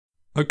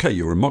Okay,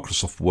 you're in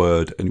Microsoft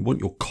Word and you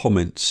want your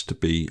comments to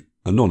be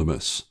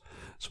anonymous.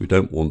 So we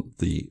don't want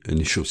the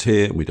initials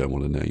here and we don't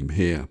want a name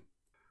here.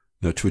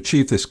 Now to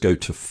achieve this, go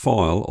to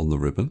File on the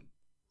ribbon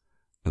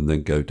and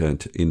then go down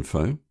to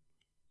Info.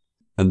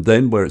 And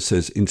then where it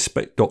says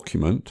Inspect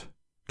Document,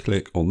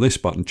 click on this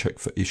button, check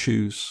for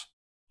issues,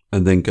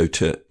 and then go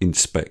to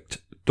Inspect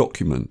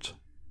Document.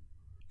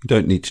 You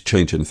don't need to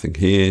change anything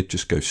here,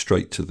 just go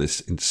straight to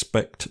this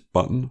Inspect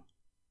button.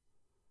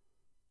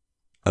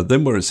 And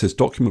then where it says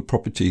Document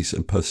Properties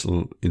and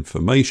Personal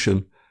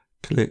Information,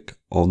 click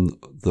on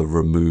the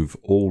Remove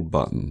All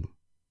button.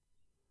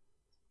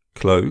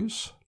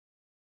 Close.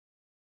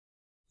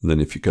 And then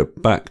if you go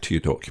back to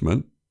your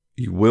document,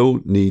 you will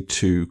need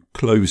to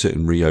close it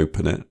and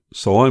reopen it.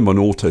 So I'm on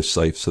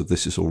autosave, so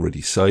this is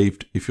already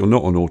saved. If you're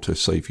not on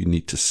autosave, you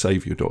need to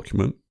save your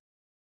document.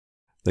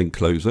 Then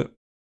close it.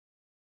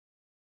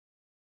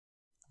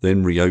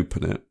 Then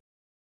reopen it.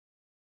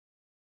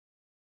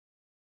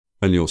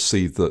 And you'll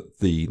see that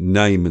the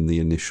name and the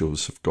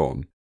initials have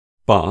gone.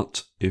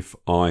 But if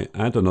I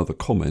add another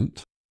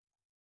comment,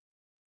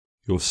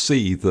 you'll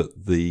see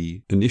that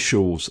the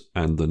initials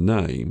and the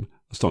name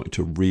are starting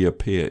to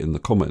reappear in the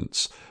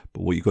comments.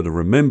 But what you've got to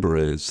remember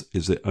is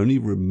it only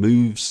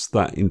removes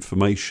that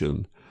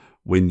information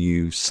when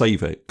you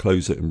save it,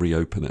 close it, and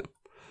reopen it.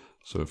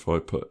 So if I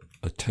put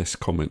a test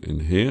comment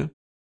in here,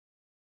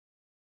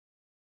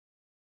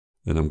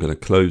 then I'm going to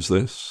close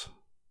this,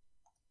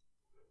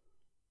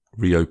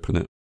 reopen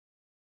it.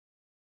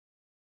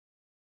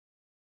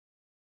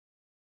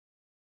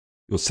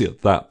 You'll see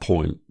at that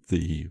point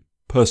the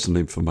personal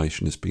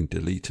information has been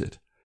deleted.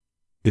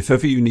 If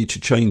ever you need to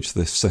change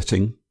this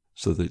setting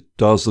so that it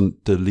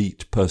doesn't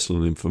delete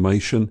personal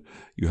information,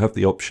 you have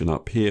the option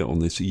up here on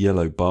this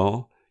yellow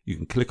bar. You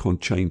can click on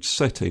Change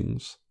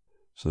Settings.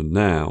 So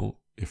now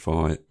if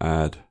I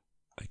add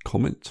a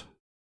comment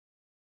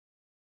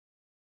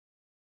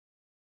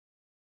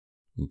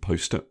and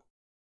post it,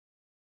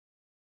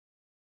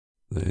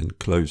 then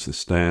close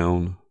this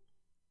down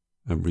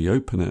and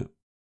reopen it,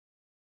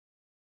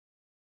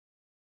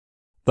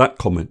 that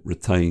comment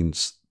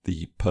retains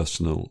the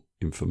personal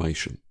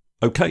information.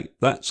 Okay,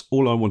 that's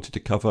all I wanted to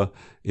cover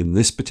in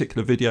this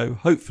particular video.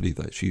 Hopefully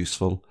that's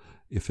useful.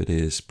 If it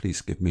is,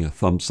 please give me a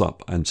thumbs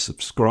up and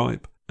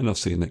subscribe, and I'll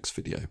see you next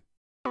video.